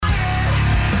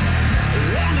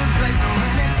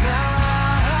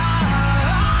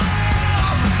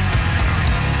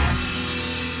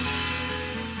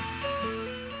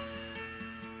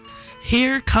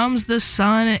Here comes the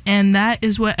sun, and that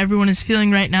is what everyone is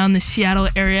feeling right now in the Seattle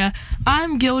area.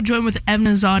 I'm Gil, joined with Evan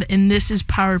Azad, and this is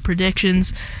Power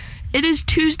Predictions. It is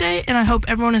Tuesday, and I hope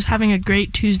everyone is having a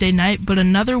great Tuesday night, but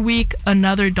another week,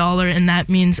 another dollar, and that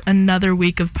means another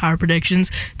week of Power Predictions.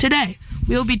 Today,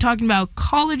 we'll be talking about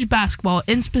college basketball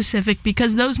in specific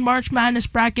because those March Madness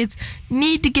brackets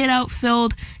need to get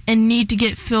outfilled and need to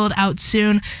get filled out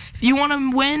soon. If you want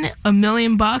to win $1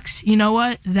 million, you know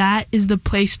what? That is the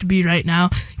place to be right now.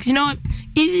 Because you know what?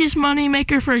 Easiest money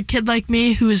maker for a kid like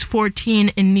me who is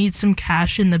 14 and needs some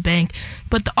cash in the bank.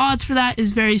 But the odds for that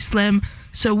is very slim.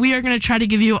 So we are going to try to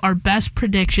give you our best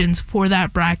predictions for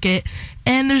that bracket.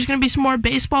 And there's going to be some more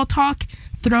baseball talk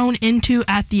thrown into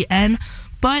at the end.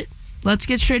 But let's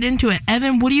get straight into it.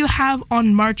 Evan, what do you have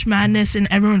on March Madness and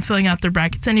everyone filling out their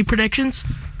brackets? Any predictions?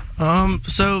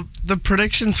 So the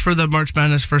predictions for the March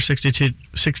Madness for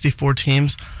 64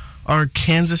 teams are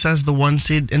Kansas as the 1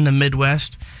 seed in the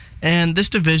Midwest. And this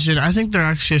division, I think they're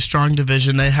actually a strong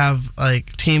division. They have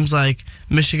like teams like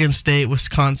Michigan State,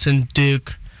 Wisconsin,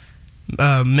 Duke,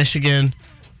 Michigan,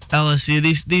 LSU.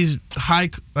 These high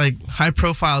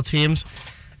profile teams,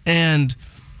 and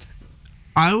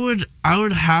I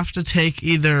would have to take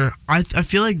either. I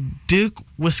feel like Duke,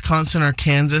 Wisconsin, or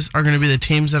Kansas are going to be the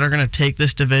teams that are going to take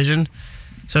this division.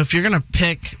 So if you're going to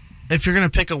pick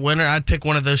a winner, I'd pick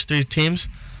one of those 3 teams.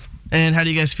 And how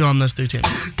do you guys feel on those 3 teams?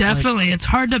 Definitely. It's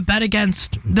hard to bet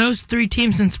against those 3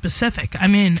 teams in specific. I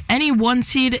mean, any 1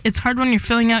 seed, it's hard when you're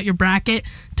filling out your bracket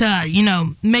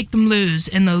to, make them lose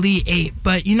in the Elite 8.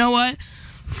 But you know what?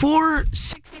 For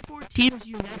 64 teams,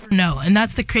 you never know. And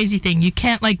that's the crazy thing. You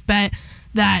can't, bet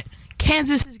that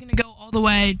Kansas is going to go all the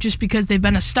way just because they've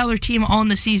been a stellar team all in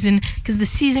the season, because the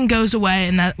season goes away,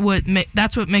 and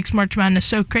that's what makes March Madness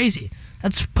so crazy.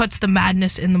 That puts the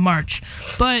madness in the March.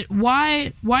 But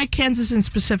why Kansas in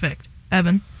specific,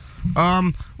 Evan?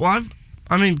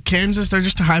 Kansas, they're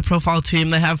just a high-profile team.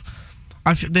 They have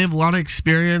a lot of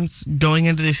experience going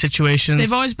into these situations.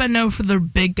 They've always been known for their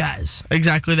big guys.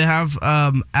 Exactly. They have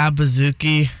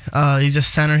Abazuki. He's a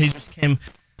center. He just came.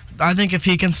 I think if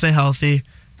he can stay healthy,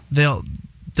 they'll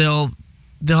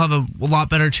have a lot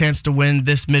better chance to win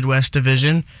this Midwest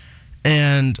division.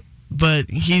 But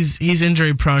he's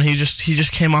injury prone. He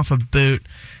just came off a boot,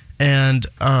 and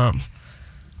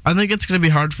I think it's going to be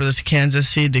hard for this Kansas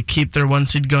seed to keep their 1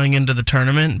 seed going into the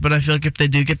tournament. But I feel like if they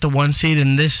do get the 1 seed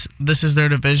and this is their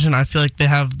division, I feel like they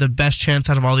have the best chance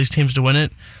out of all these teams to win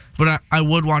it. But I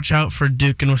would watch out for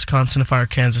Duke and Wisconsin if I were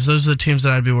Kansas. Those are the teams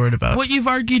that I'd be worried about. What you've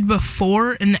argued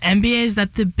before in the NBA is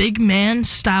that the big man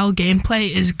style gameplay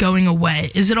is going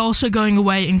away. Is it also going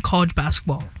away in college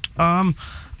basketball?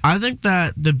 I think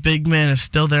that the big man is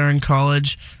still there in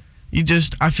college.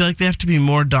 I feel like they have to be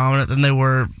more dominant than they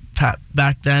were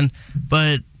back then.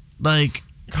 But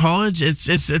college,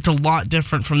 it's a lot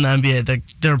different from the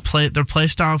NBA. Their play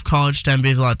style of college to NBA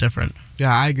is a lot different.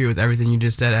 Yeah, I agree with everything you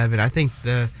just said, Evan. I think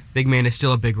the big man is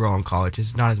still a big role in college.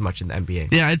 It's not as much in the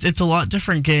NBA. Yeah, it's a lot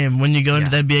different game when you go into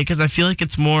the NBA, because I feel like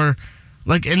it's more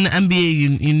like in the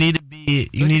NBA you need to be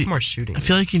it's more shooting. I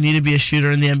feel like you need to be a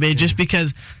shooter in the NBA just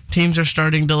because teams are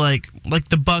starting to like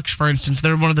the Bucks, for instance.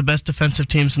 They're one of the best defensive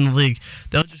teams in the league.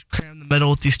 They'll just cram the middle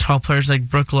with these tall players like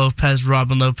Brook Lopez,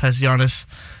 Robin Lopez, Giannis,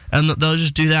 and they'll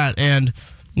just do that. And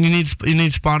you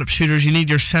need spot up shooters. You need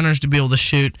your centers to be able to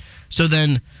shoot. So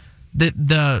then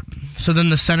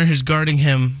the center who's guarding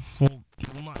him will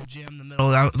not jam the middle.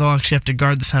 They'll actually have to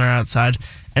guard the center outside,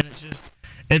 and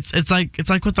it's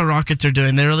like what the Rockets are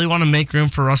doing. They really want to make room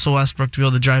for Russell Westbrook to be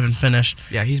able to drive and finish.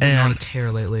 Yeah, he's been on a tear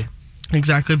lately.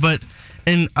 Exactly, but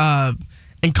in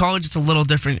college it's a little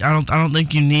different. I don't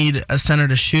think you need a center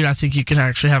to shoot. I think you can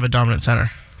actually have a dominant center.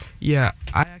 Yeah,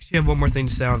 I actually have one more thing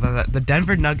to say on that. The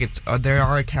Denver Nuggets, they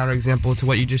are a counterexample to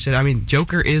what you just said. I mean,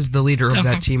 Joker is the leader of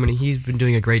that team, and he's been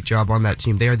doing a great job on that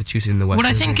team. They are the 2 seed in the West. What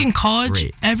I think in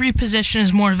college, every position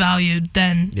is more valued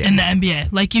than in the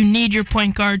NBA. Like, you need your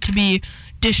point guard to be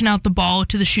dishing out the ball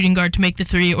to the shooting guard to make the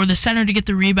 3, or the center to get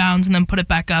the rebounds and then put it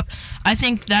back up. I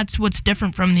think that's what's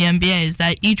different from the NBA, is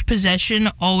that each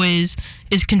possession always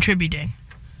is contributing.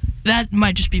 That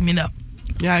might just be me, though.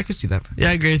 Yeah, I could see that. Yeah,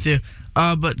 I agree with you.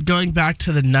 But going back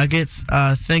to the Nuggets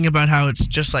thing about how it's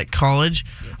just like college,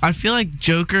 I feel like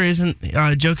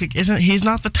Jokic isn't. He's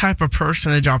not the type of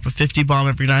person to drop a 50 bomb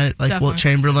every night like Definitely. Wilt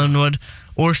Chamberlain would,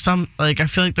 or I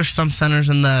feel like there's some centers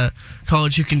in the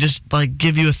college who can just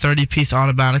give you a 30-piece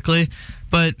automatically,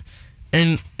 but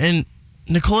and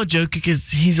Nikola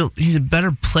Jokic he's a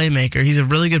better playmaker. He's a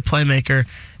really good playmaker,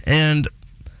 and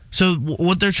so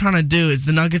what they're trying to do is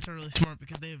the Nuggets are really smart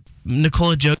because they have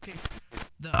Nikola Jokic.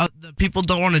 the people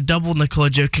don't want to double Nikola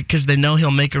Jokic because they know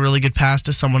he'll make a really good pass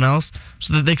to someone else,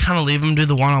 so that they kind of leave him do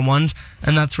the one-on-ones,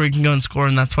 and that's where he can go and score,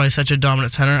 and that's why he's such a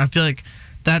dominant center. I feel like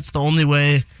that's the only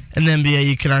way in the NBA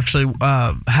you can actually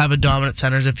have a dominant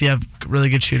center is if you have really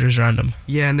good shooters around him.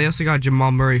 Yeah, and they also got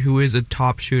Jamal Murray, who is a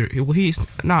top shooter. Well, he's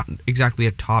not exactly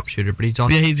a top shooter, but he's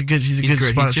also he's a good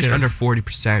spot He's just shooter. under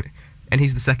 40%, and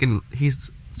he's the second.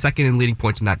 He's second in leading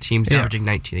points in that team. He's averaging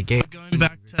 19 a game.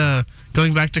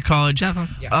 Going back to college.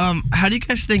 Definitely. How do you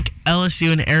guys think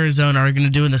LSU and Arizona are going to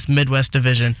do in this Midwest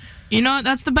division? You know,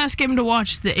 that's the best game to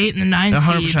watch, the 8 and the 9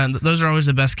 seed. 100%. Those are always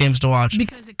the best games to watch.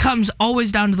 Because it comes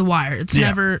always down to the wire. It's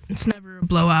never a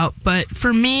blowout. But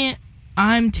for me,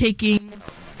 I'm taking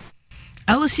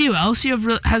LSU.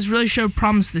 LSU has really showed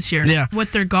promise this year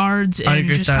with their guards and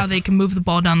just how they can move the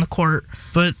ball down the court.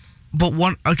 But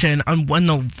when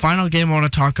the final game I want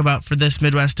to talk about for this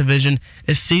Midwest division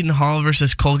is Seton Hall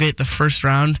versus Colgate, the first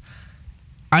round.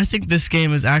 I think this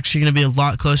game is actually going to be a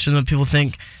lot closer than what people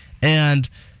think, and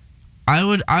I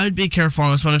would be careful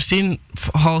on this one. If Seton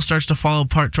Hall starts to fall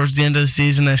apart towards the end of the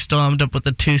season, I still end up with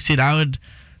the 2 seed. I would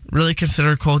really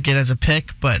consider Colgate as a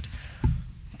pick, but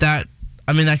that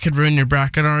could ruin your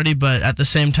bracket already. But at the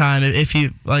same time, if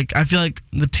you I feel like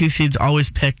the 2 seeds always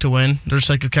pick to win. They're just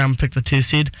like, okay, I'm gonna pick the 2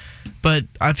 seed. But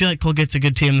I feel like Colgate's a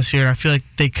good team this year. I feel like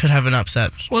they could have an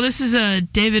upset. Well, this is a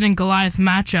David and Goliath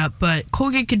matchup, but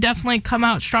Colgate could definitely come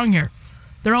out strong here.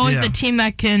 They're always the team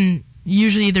that can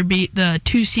usually either beat the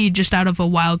 2 seed just out of a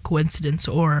wild coincidence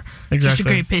or just a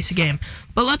great pace of game.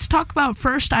 But let's talk about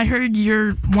first. I heard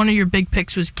one of your big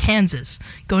picks was Kansas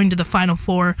going to the Final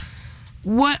Four.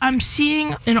 What I'm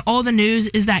seeing in all the news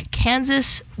is that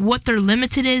Kansas, what they're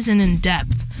limited is in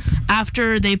depth.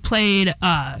 After they played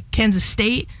Kansas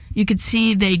State, you could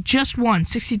see they just won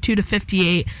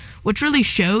 62-58, which really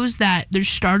shows that their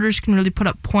starters can really put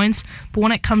up points. But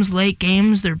when it comes late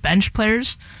games, their bench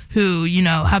players who,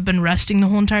 have been resting the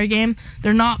whole entire game,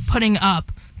 they're not putting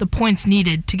up the points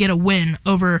needed to get a win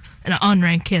over an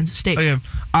unranked Kansas State. Okay,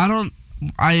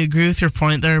 I agree with your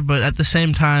point there, but at the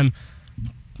same time,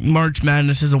 March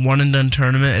Madness is a one-and-done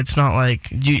tournament. It's not like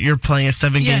you're playing a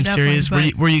 7-game series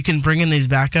where you can bring in these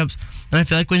backups. And I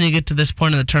feel like when you get to this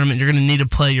point in the tournament, you're going to need to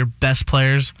play your best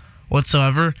players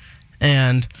whatsoever.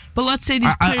 But let's say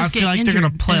these players I feel like they're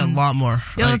going to play a lot more.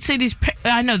 Yeah, let's say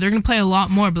I know they're going to play a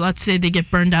lot more, but let's say they get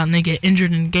burned out and they get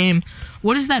injured in a game.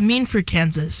 What does that mean for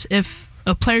Kansas? If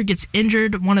a player gets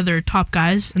injured, one of their top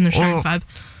guys in their starting 5?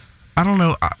 I don't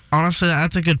know. Honestly,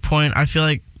 that's a good point. I feel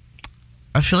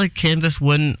like Kansas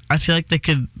wouldn't. I feel like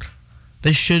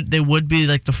they would be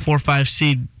like the 4-5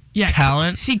 seed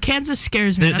talent. See, Kansas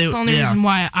scares me. That's the only reason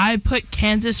why I put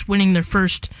Kansas winning their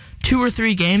first 2 or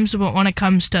 3 games. But when it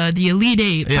comes to the Elite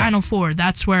 8, Final Four,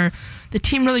 that's where the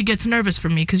team really gets nervous for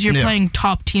me because you're playing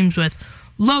top teams with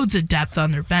loads of depth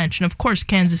on their bench. And of course,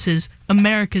 Kansas is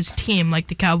America's team like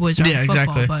the Cowboys are in football.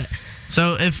 Exactly. But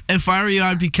so if I were you,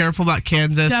 I'd be careful about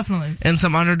Kansas. Definitely. And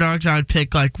some underdogs, I would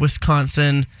pick like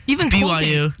Wisconsin, even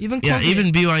BYU, Colgate.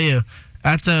 even BYU.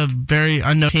 That's a very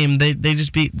unknown team. They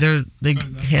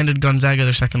handed Gonzaga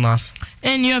their second loss.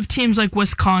 And you have teams like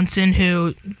Wisconsin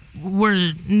who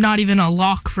were not even a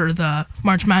lock for the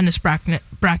March Madness bracket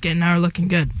and now are looking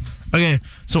good. Okay,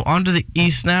 so on to the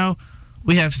East now.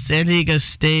 We have San Diego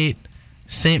State,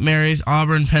 St. Mary's,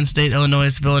 Auburn, Penn State,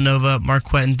 Illinois, Villanova,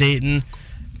 Marquette, and Dayton,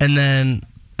 and then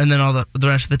all the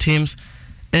rest of the teams.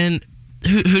 And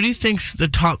who do you think's the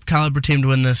top caliber team to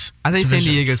win this? I think division?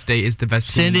 San Diego State is the best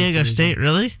team. San Diego State,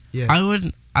 really? Yeah. I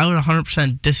would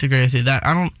 100% disagree with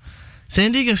you.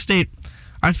 San Diego State,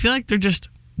 I feel like they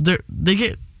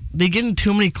get in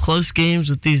too many close games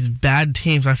with these bad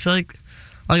teams. I feel like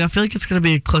it's gonna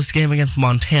be a close game against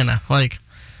Montana.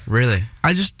 Really?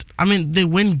 They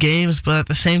win games, but at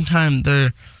the same time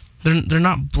they're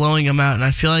not blowing them out. And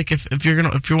I feel like if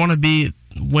you want to be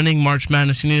winning March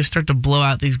Madness, you need to start to blow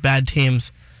out these bad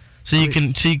teams, so you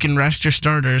can rest your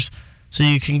starters, so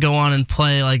you can go on and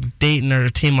play like Dayton or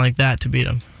a team like that to beat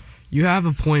them. You have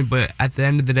a point, but at the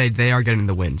end of the day, they are getting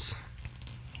the wins.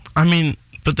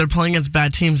 But they're playing against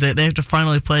bad teams. They have to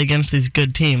finally play against these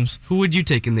good teams. Who would you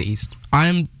take in the East?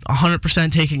 I'm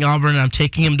 100% taking Auburn, and I'm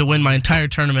taking him to win my entire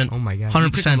tournament. Oh, my God. 100%. You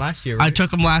took them last year, right? I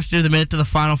took them last year. They made it to the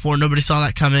Final Four. Nobody saw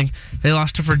that coming. They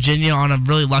lost to Virginia on a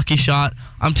really lucky shot.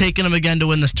 I'm taking them again to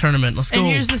win this tournament. Let's go. And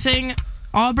here's the thing.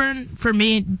 Auburn, for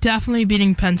me, definitely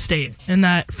beating Penn State in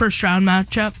that first round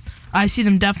matchup. I see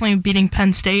them definitely beating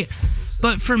Penn State.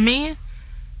 But for me,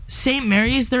 St.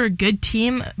 Mary's, they're a good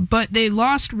team, but they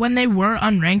lost when they were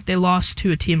unranked. They lost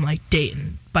to a team like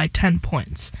Dayton by 10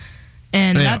 points.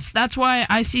 And that's why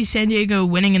I see San Diego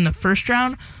winning in the first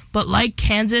round. But like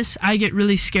Kansas, I get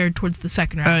really scared towards the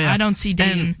second round. Oh, yeah. I don't see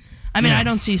Dayton. I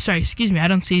don't see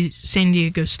San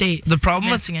Diego State. The problem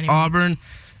with advancing anymore. Auburn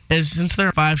is since they're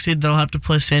a 5 seed, they'll have to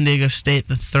play San Diego State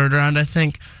the third round, I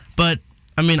think. But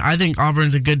I mean, I think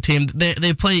Auburn's a good team.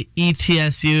 They play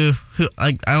ETSU, who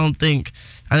I think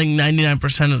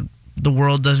 99% of the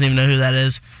world doesn't even know who that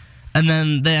is. And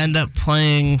then they end up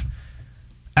playing.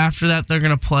 After that, they're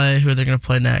gonna play who they're gonna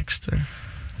play next.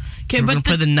 Okay, We're but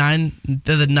gonna play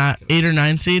the 8 or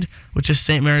 9 seed, which is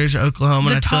St. Mary's or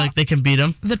Oklahoma, and I feel like they can beat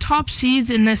them. The top seeds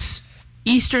in this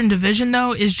Eastern Division,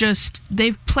 though, is just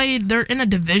they're in a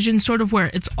division sort of where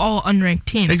it's all unranked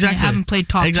teams. Exactly. They haven't played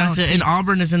top Exactly. talent And teams.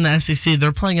 Auburn is in the SEC.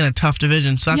 They're playing in a tough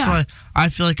division, so that's why I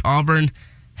feel like Auburn.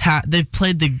 They've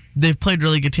played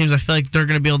really good teams. I feel like they're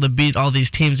going to be able to beat all these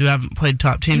teams who haven't played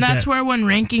top teams And that's yet. where when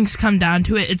rankings come down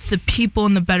to it, it's the people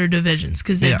in the better divisions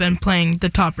because they've been playing the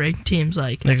top ranked teams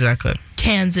like Exactly.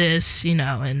 Kansas, and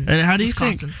how do you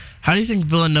Wisconsin. think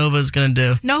Villanova is going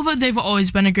to do? Nova, they've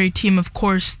always been a great team, of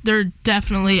course. They're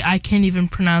definitely, I can't even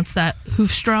pronounce that,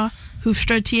 Hoofstra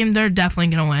team. They're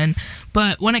definitely going to win.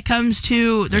 But when it comes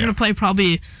to, they're going to play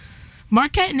probably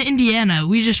Marquette and Indiana.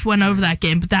 We just went over that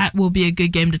game, but that will be a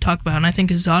good game to talk about, and I think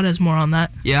Azad has more on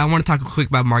that. Yeah, I want to talk quick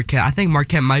about Marquette. I think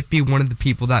Marquette might be one of the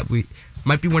teams that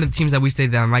we say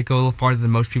that might go a little farther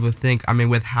than most people think. I mean,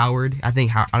 with Howard, I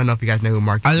don't know if you guys know who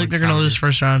Marquette. I think they're going to lose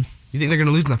first round. You think they're going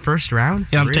to lose in the first round?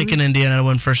 Yeah, I'm Really? taking Indiana to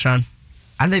win first round.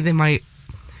 I think they might.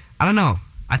 I don't know.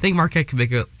 I think Marquette could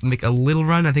make a little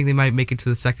run. I think they might make it to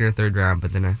the second or third round,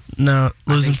 but then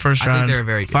Losing first round. I think they're a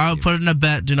very good If I would team. put in a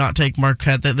bet, do not take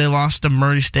Marquette. They lost to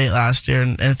Murray State last year,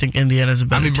 and I think Indiana's a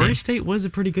better team. Murray State was a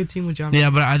pretty good team with John. Yeah,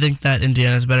 but I think that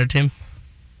Indiana's a better team.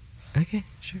 Okay,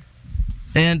 sure.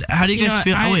 And how do you guys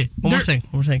feel? One more thing.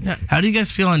 Yeah. How do you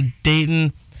guys feel on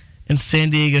Dayton and San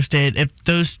Diego State? If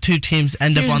those two teams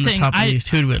end up Here's on the thing, top of the East,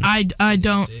 who'd win? I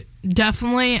don't.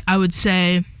 Definitely, I would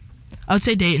say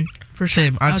Dayton. For sure.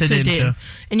 Same. I'd say Dayton too.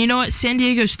 And you know what? San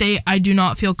Diego State, I do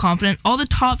not feel confident. All the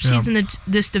top seeds in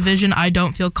this division, I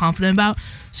don't feel confident about.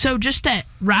 So just to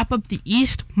wrap up the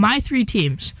East, my 3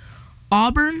 teams,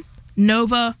 Auburn,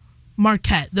 Nova,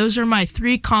 Marquette. Those are my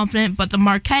 3 confident, but the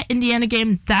Marquette-Indiana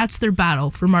game, that's their battle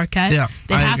for Marquette. Yeah,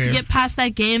 they I have agree. to get past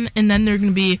that game, and then they're going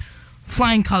to be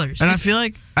flying colors. And I feel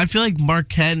like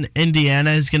Marquette and Indiana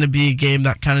is going to be a game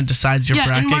that kind of decides your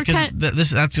bracket,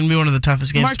 because that's going to be one of the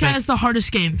toughest games. Marquette has the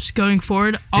hardest games going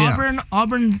forward.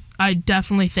 Auburn, I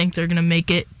definitely think they're going to make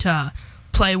it to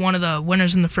play one of the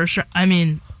winners in the first round. I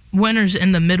mean, winners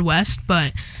in the Midwest,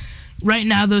 but right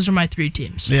now those are my 3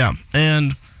 teams. Yeah,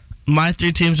 and my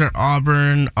 3 teams are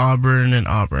Auburn, and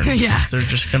Auburn. Yeah. They're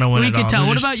just going to win We it can all. tell. They're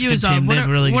What just about a you, good Azad? team. They have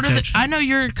really good coaches. I know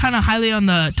you're kind of highly on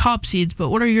the top seeds, but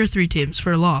what are your 3 teams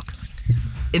for a lock?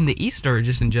 In the East or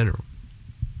just in general?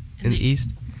 In the East?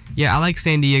 Yeah, I like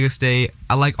San Diego State,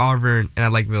 I like Auburn, and I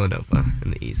like Villanova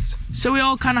in the East. So we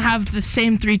all kind of have the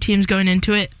same 3 teams going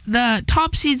into it. The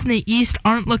top seeds in the East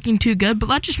aren't looking too good, but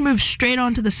let's just move straight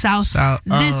on to the South.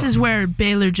 This is where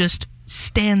Baylor just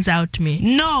stands out to me.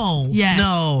 No. Yes.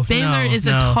 No. Baylor is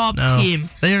a top team.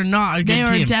 They are not a good team.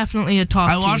 They are definitely a top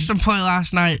team. I watched them play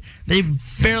last night. They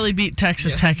barely beat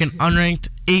Texas Tech, an unranked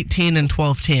 18 and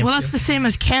 12 team. Well, that's the same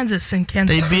as Kansas and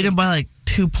Kansas They State. beat them by like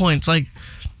 2 points. Like,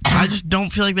 I just don't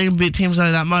feel like they can beat teams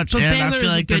like that much, But and Baylor I is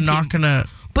feel a like they're good not team. gonna.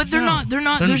 But they're not.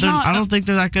 I don't think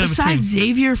they're that good of a team. Besides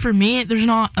Xavier, for me, there's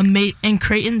not and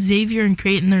Creighton. Xavier and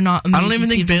Creighton, they're not amazing. I don't even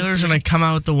think teams in this Baylor's division. gonna come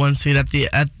out with the 1 seed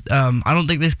I don't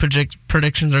think these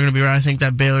predictions are gonna be right. I think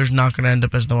that Baylor's not gonna end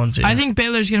up as the 1 seed. I think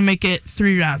Baylor's gonna make it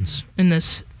 3 rounds in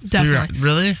this. Definitely.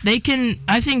 Really? They can.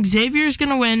 I think Xavier's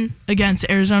gonna win against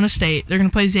Arizona State. They're gonna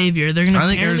play Xavier. They're gonna. I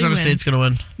think Arizona State's gonna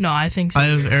win. No, I think I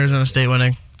Xavier. have Arizona State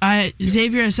winning.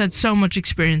 Xavier has had so much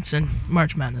experience in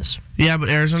March Madness. Yeah, but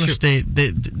Arizona State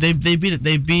they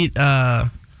beat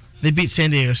San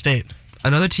Diego State.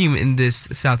 Another team in this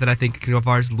South that I think can go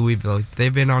far is Louisville.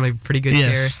 They've been on a pretty good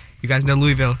tear. You guys know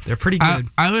Louisville. They're pretty good.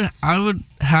 I would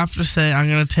have to say I'm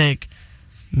gonna take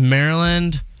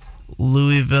Maryland,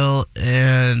 Louisville,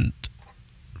 and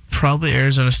probably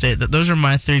Arizona State. Those are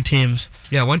my 3 teams.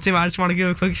 Yeah, one team I just want to give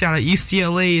a quick shout out.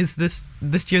 UCLA is this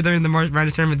year they're in the March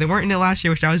Madness tournament. They weren't in it last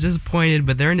year, which I was disappointed,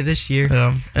 but they're in it this year.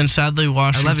 Yeah. And sadly,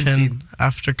 11 Washington, seed.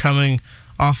 after coming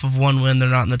off of 1 win, they're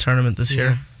not in the tournament this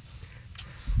year.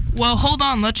 Well, hold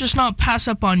on. Let's just not pass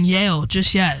up on Yale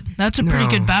just yet. That's a pretty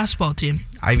good basketball team.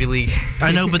 Ivy League.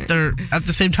 I know, but they're at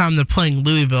the same time they're playing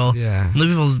Louisville. Yeah.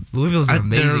 Louisville's an amazing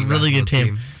they're a really good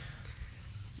basketball team.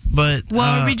 But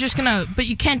Well, are we just gonna? But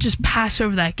you can't just pass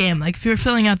over that game. Like if you're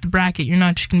filling out the bracket, you're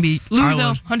not just gonna be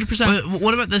Louisville, 100%. But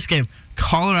what about this game?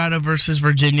 Colorado versus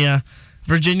Virginia.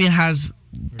 Virginia has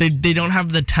they don't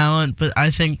have the talent, but I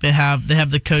think they have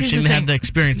the coaching, they have the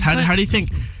experience. How do you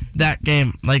think that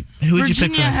game, like, who would you pick for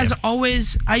Virginia that has game?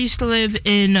 always, I used to live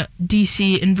in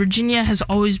D.C., and Virginia has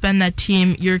always been that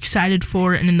team you're excited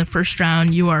for, and in the first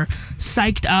round, you are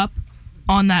psyched up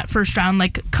on that first round.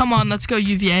 Like, come on, let's go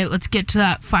UVA, let's get to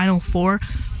that Final Four.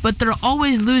 But they're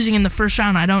always losing in the first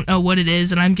round. I don't know what it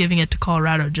is, and I'm giving it to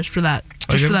Colorado just for that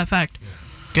fact.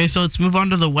 Okay, so let's move on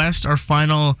to the West, our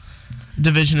final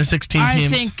division of 16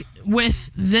 teams. I think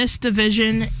with this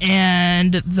division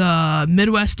and the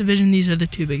Midwest division, these are the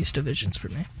two biggest divisions for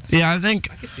me. Yeah, I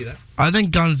think I can see that. I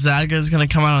think Gonzaga is going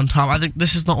to come out on top. I think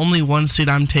this is the only one seed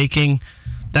I'm taking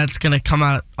that's going to come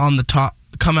out on top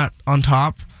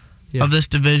of this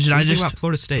division. What do you think about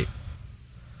Florida State?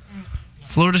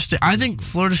 I think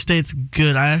Florida State's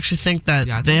good. I actually think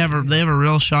that they have a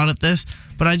real shot at this,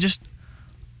 but I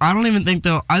don't even think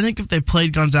I think if they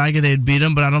played Gonzaga, they'd beat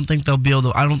them, but I don't think they'll be able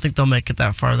to. I don't think they'll make it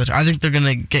that far. I think they're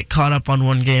gonna get caught up on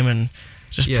one game and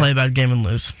just play a bad game and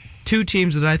lose. Two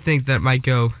teams that I think that might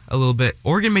go a little bit.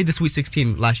 Oregon made the Sweet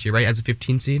 16 last year, right, as a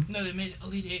 15 seed. No, they made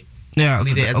Elite 8. Yeah,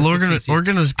 Elite 8 as a 15 seed.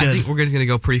 Oregon was good. I think Oregon's gonna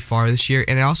go pretty far this year,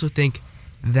 and I also think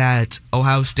that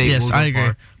Ohio State will go I agree.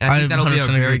 far. And I think that'll be a 100%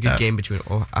 agree very with good that. game between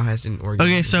Ohio State and Oregon.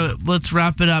 Okay, so let's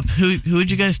wrap it up. Who would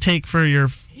you guys take for your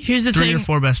Here's the 3 thing. or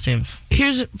 4 best teams?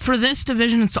 For this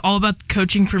division, it's all about the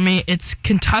coaching for me. It's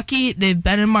Kentucky. They've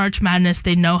been in March Madness.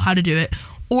 They know how to do it.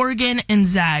 Oregon and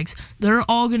Zags. They're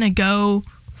all going to go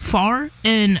far,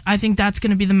 and I think that's going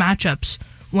to be the matchups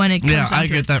when it comes Yeah, I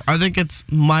get that. I think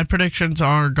my predictions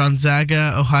are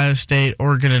Gonzaga, Ohio State,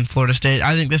 Oregon, and Florida State.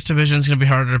 I think this division is going to be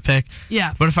harder to pick.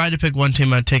 Yeah. But if I had to pick one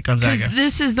team, I'd take Gonzaga. Because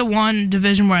this is the one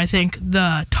division where I think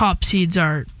the top seeds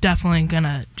are definitely going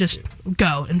to just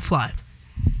go and fly.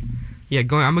 Yeah, I'm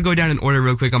going to go down in order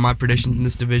real quick on my predictions in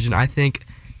this division. I think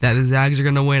that the Zags are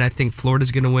going to win. I think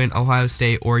Florida's going to win. Ohio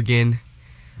State, Oregon,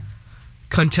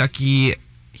 Kentucky,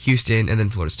 Houston, and then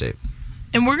Florida State.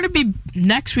 And we're going to be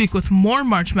next week with more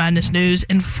March Madness news.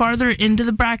 And farther into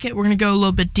the bracket, we're going to go a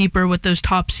little bit deeper with those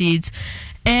top seeds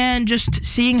and just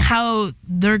seeing how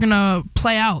they're going to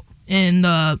play out in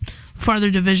the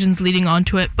farther divisions leading on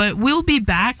to it. But we'll be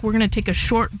back. We're going to take a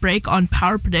short break on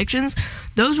power predictions.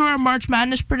 Those were our March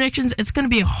Madness predictions. It's going to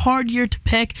be a hard year to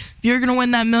pick. If you're going to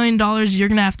win that $1 million, you're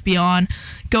going to have to be on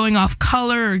going off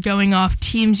color or going off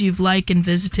teams you've liked and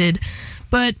visited.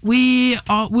 But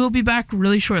we'll be back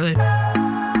really shortly.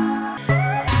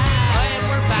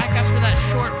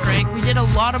 Short break. We did a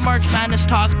lot of March Madness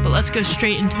talk, but let's go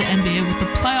straight into the NBA with the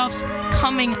playoffs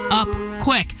coming up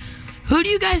quick. Who do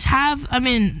you guys have? I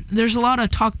mean, there's a lot of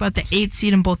talk about the 8th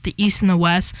seed in both the East and the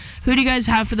West. Who do you guys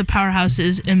have for the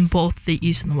powerhouses in both the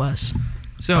East and the West?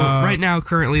 So right now,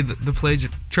 currently, the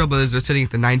Trailblazers are sitting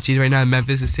at the 9th seed right now.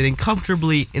 Memphis is sitting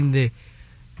comfortably in the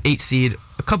 8th seed,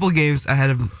 a couple games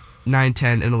ahead of 9,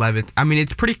 10, and 11th. I mean,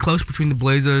 it's pretty close between the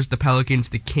Blazers, the Pelicans,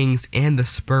 the Kings, and the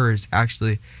Spurs,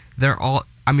 actually. They're all,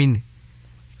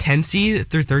 10 seed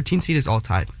through 13 seed is all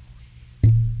tied.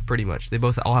 Pretty much. They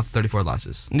both all have 34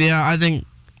 losses. Yeah, I think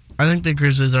the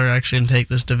Grizzlies are actually going to take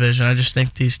this division. I just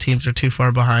think these teams are too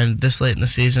far behind this late in the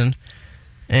season.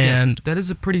 And that is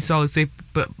a pretty solid state,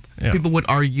 but people would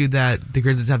argue that the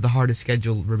Grizzlies have the hardest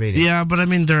schedule remaining. Yeah, but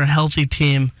they're a healthy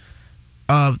team.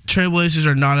 Trailblazers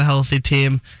are not a healthy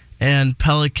team, and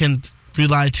Pelicans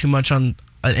rely too much on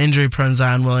an injury-prone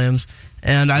Zion Williams.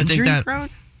 And I think that injury-prone?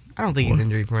 I don't think he's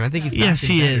injury prone. I think he's yes,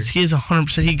 he is. He is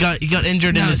 100%. He got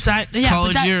injured in his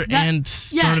college year and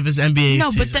start of his NBA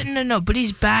season. But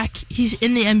he's back. He's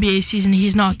in the NBA season.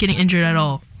 He's not getting injured at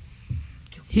all.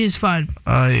 He's fine.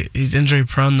 He's injury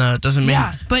prone though. It doesn't mean.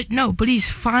 Yeah, but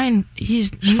he's fine. He's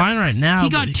fine right now. He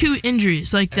got 2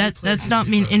 injuries. Like that. That's not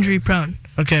mean injury prone.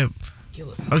 Okay,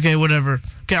 whatever.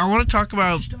 Okay, I want to talk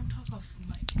about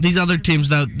these other teams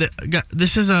though.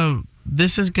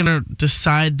 This is going to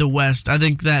decide the West. I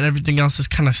think that everything else is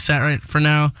kind of set right for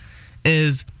now.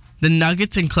 Is the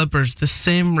Nuggets and Clippers the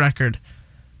same record?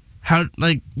 What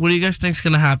do you guys think is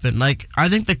going to happen? I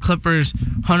think the Clippers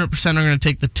 100% are going to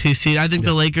take the 2 seed. I think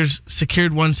the Lakers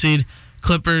secured 1 seed,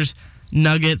 Clippers,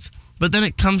 Nuggets. But then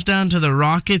it comes down to the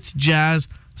Rockets, Jazz,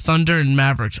 Thunder, and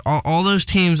Mavericks. All those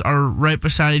teams are right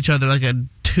beside each other, like a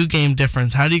 2-game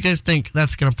difference. How do you guys think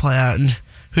that's going to play out? And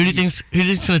who do you think's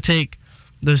going to take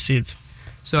those seeds?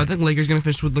 So I think Lakers going to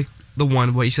finish with the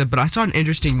 1, what you said. But I saw an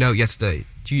interesting note yesterday.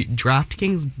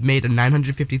 DraftKings made a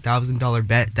 $950,000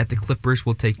 bet that the Clippers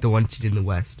will take the 1 seed in the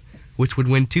West, which would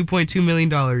win $2.2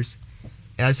 million. And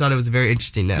I just thought it was a very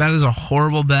interesting note. That is a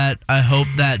horrible bet. I hope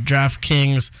that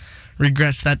DraftKings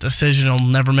regrets that decision and will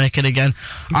never make it again.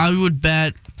 I would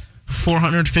bet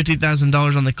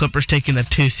 $450,000 on the Clippers taking the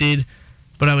 2 seed.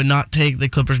 but I would not take the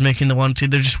Clippers making the 1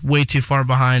 seed. They're just way too far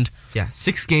behind. Yeah,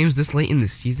 6 games this late in the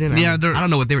season. Yeah, I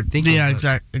don't know what they were thinking. Yeah,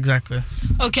 but- exactly.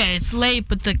 Okay, it's late,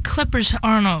 but the Clippers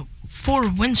are on a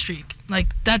 4-win streak.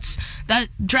 Like that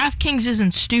DraftKings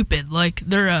isn't stupid. Like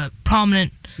they're a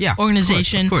prominent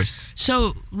organization. Of course.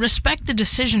 So respect the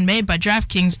decision made by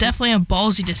DraftKings. Definitely a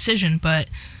ballsy decision, but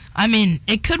I mean,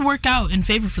 it could work out in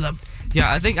favor for them. Yeah,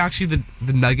 I think actually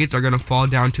the Nuggets are going to fall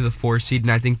down to the 4 seed,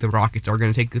 and I think the Rockets are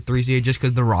going to take the 3 seed just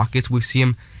because the Rockets, we see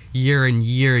them year and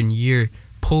year and year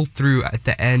pull through at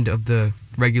the end of the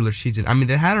regular season. I mean,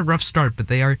 they had a rough start, but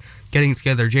they are getting it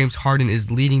together. James Harden is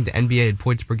leading the NBA in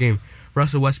points per game.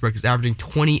 Russell Westbrook is averaging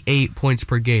 28 points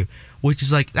per game, which is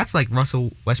that's like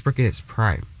Russell Westbrook in his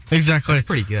prime. Exactly. That's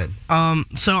pretty good.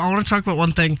 So I want to talk about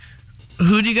one thing.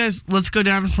 Who do you guys? Let's go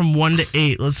down from 1 to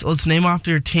 8. Let's name off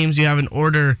your teams you have in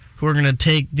order who are going to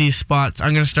take these spots.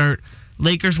 I'm going to start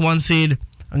Lakers 1 seed.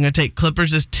 I'm going to take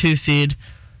Clippers as 2 seed.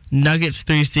 Nuggets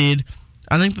 3 seed.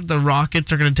 I think that the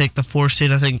Rockets are going to take the 4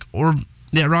 seed.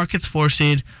 Rockets 4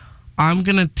 seed. I'm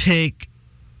going to take.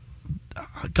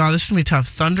 God, this is going to be tough.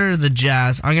 Thunder or the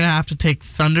Jazz? I'm going to have to take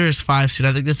Thunder as 5 seed.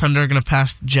 I think the Thunder are going to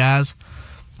pass the Jazz.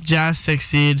 Jazz 6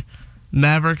 seed.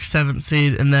 Mavericks 7th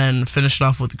seed. And then finish it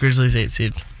off with the Grizzlies 8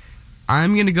 seed.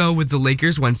 I'm going to go with the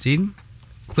Lakers 1 seed.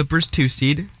 Clippers 2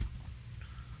 seed.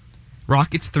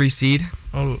 Rockets 3 seed.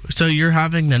 Oh, so you're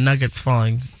having the Nuggets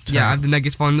falling. Yeah, I have the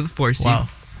Nuggets falling to the 4 seed. Wow.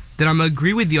 Then I'm going to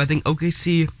agree with you. I think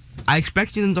OKC, I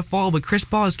expected them to fall, but Chris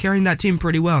Paul is carrying that team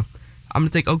pretty well. I'm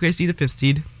going to take OKC the 5th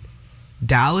seed.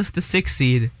 Dallas the 6th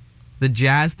seed, the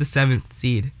Jazz the 7th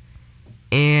seed,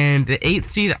 and the 8th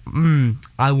seed.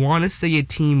 I want to say a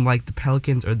team like the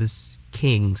Pelicans or the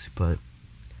Kings, but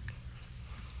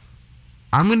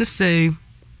I'm gonna say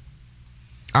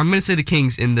the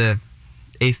Kings in the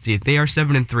 8th seed. They are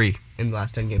 7-3 in the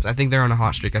last 10 games. I think they're on a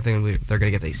hot streak. I think they're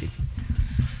gonna get the 8th seed.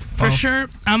 For sure,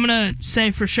 I'm gonna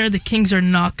say for sure the Kings are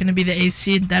not gonna be the 8th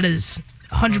seed. That is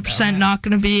 100% not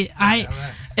gonna be.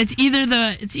 It's either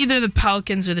the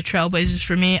Pelicans or the Trailblazers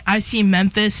for me. I see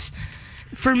Memphis.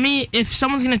 For me, if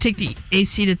someone's going to take the 8th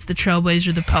seed, it's the Trailblazers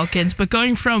or the Pelicans. But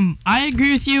going from, I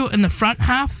agree with you in the front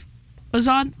half,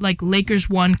 Azad, like Lakers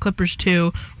 1, Clippers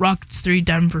 2, Rockets 3,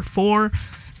 Denver 4.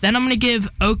 Then I'm going to give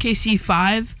OKC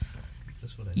 5,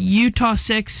 Utah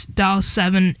 6, Dallas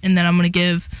 7, and then I'm going to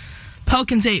give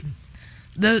Pelicans 8.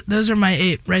 Those are my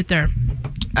 8 right there.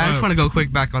 I just want to go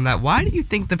quick back on that. Why do you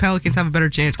think the Pelicans have a better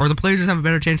chance, or the Blazers have a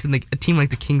better chance than a team like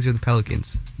the Kings or the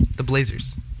Pelicans? The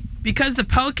Blazers. Because the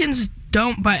Pelicans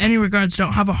don't, by any regards,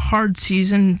 don't have a hard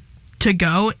season to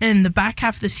go. In the back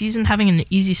half of the season, having an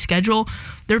easy schedule,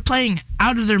 they're playing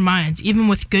out of their minds, even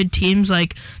with good teams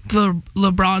like the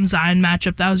LeBron-Zion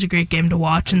matchup. That was a great game to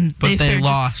watch, and they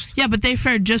lost. Yeah, but they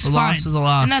fared just fine. A loss is a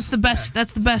loss. And that's the best.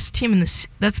 That's the best team in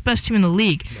the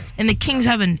league. And the Kings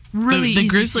have a really the easy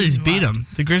Grizzlies season beat left. them.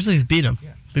 The Grizzlies beat them.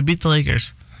 They beat the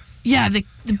Lakers. Yeah,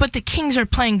 but the Kings are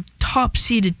playing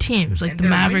top-seeded teams like the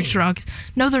Mavericks, winning. Rockets.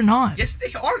 No, they're not. Yes,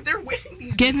 they are. They're winning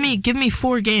these Give me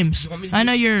 4 games. I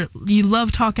know you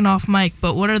love talking off mic,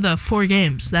 but what are the 4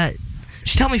 games that?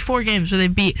 Just tell me 4 games where they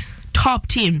beat top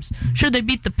teams. Sure, they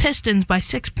beat the Pistons by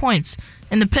 6 points,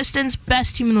 and the Pistons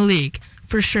best team in the league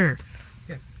for sure.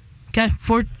 Okay,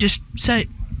 4. Just say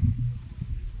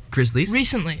Grizzlies.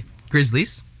 recently.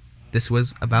 Grizzlies. This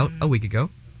was about a week ago.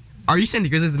 Are you saying the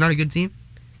Grizzlies are not a good team?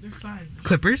 They're fine.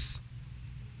 Clippers.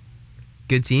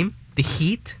 Good team. The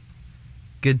Heat.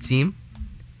 Good team.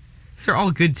 These are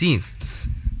all good teams.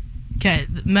 Okay,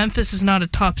 Memphis is not a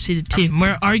top-seeded team.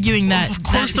 We're arguing that. Of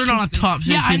course, they're not a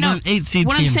top-seed Yeah, I team. know. They're an 8-seed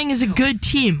What team. I'm saying is a good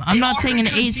team. I'm not are saying a an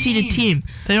good 8-seeded team.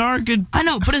 They are a good. I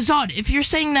know, but Azad, if you're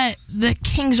saying that the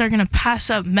Kings are going to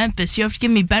pass up Memphis, you have to give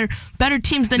me better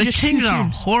teams than The just Kings 2 are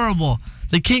teams. horrible.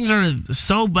 The Kings are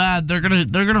so bad. They're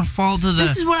gonna fall to the.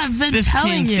 This is what I've been 15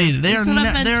 telling you. seed. They This are is what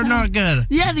I've been they're telling- not good.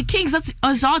 Yeah, the Kings. That's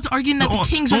Azad's arguing that the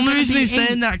Kings are only going to reason be he's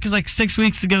saying 8. that because like 6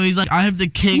 weeks ago he's like, I have the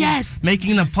Kings Yes.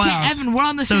 making the Okay, playoffs. Evan, we're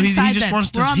on the so same he side just then.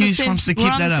 wants to We're on the he just same- wants to we're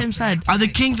keep on that the up. same side. The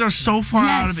Kings are so far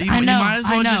out Yes, of it. I know, You might as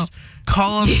well I know. just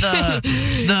call them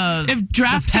the If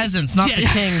draft the peasants, not the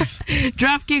Kings.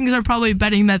 DraftKings are probably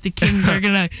betting that the Kings are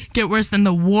going to get worse than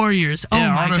the Warriors. Oh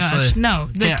Yeah, my honestly. gosh. No,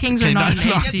 the Kings are not an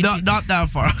 8-seed team. not that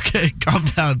far. Okay, calm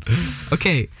down.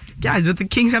 Okay, guys, but the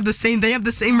Kings have the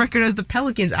same record as the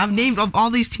Pelicans. I've named of all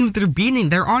these teams they're beating.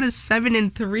 They're on a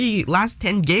 7-3 last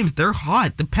 10 games. They're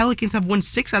hot. The Pelicans have won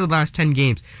 6 out of the last 10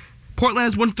 games. Portland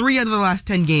has won 3 out of the last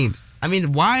 10 games. I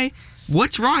mean, why?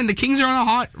 What's wrong? The Kings are on a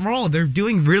hot roll. They're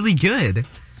doing really good.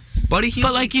 Buddy Hield.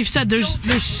 But like you've said,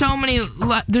 there's so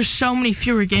many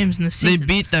fewer games in the They season.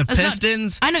 beat the Azad,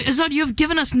 Pistons. I know, Azad, you have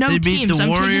given us no They beat teams. the I'm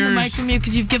taking the Warriors. mic from you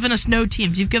because you've given us no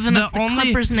teams. You've given us the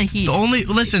Clippers and the Heat.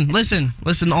 Listen.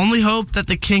 The only hope that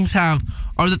the Kings have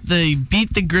are that they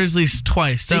beat the Grizzlies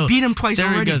twice. They So beat them twice there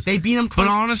it already. goes. They beat them twice.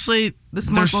 But honestly, this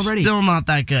they're month already. still not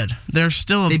that good. They're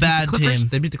still They a beat the bad Clippers. team.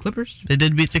 They beat the Clippers. They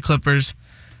did beat the Clippers,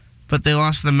 but they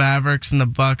lost to the Mavericks and the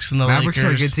Bucks and the Mavericks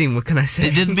Lakers. are a good team. What can I say?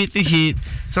 They did beat the Heat.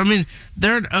 So, I mean,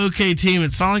 they're an okay team.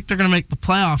 It's not like they're going to make the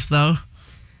playoffs, though.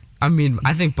 I mean,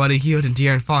 I think Buddy Hield and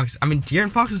De'Aaron Fox. I mean,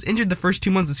 De'Aaron Fox was injured the first 2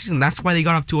 months of the season. That's why they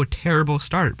got off to a terrible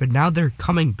start. But now they're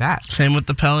coming back. Same with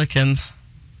the Pelicans.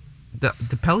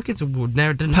 The Pelicans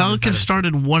never didn't. Pelicans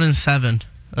started 1-7.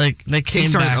 Like, they came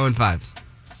Kings started back. 0-5.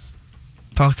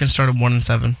 Pelicans started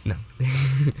 1-7. No.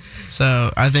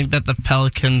 So I think that the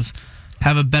Pelicans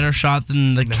have a better shot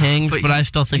than the Kings, but I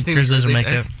still think Grizzlies will make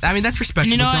it. I mean, that's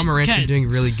respectable. You know John what? Morant's Okay. been doing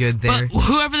really good there. But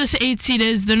whoever this 8 seed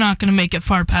is, they're not going to make it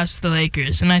far past the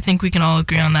Lakers, and I think we can all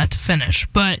agree on that to finish.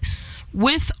 But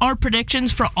with our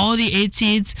predictions for all the 8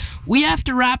 seeds, we have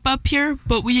to wrap up here,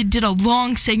 but we did a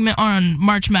long segment on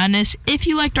March Madness. If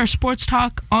you liked our sports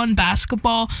talk on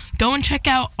basketball, go and check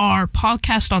out our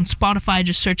podcast on Spotify.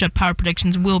 Just search up Power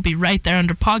Predictions. We'll be right there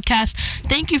under podcast.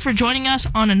 Thank you for joining us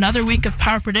on another week of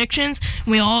Power Predictions.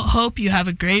 We all hope you have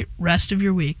a great rest of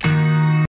your week.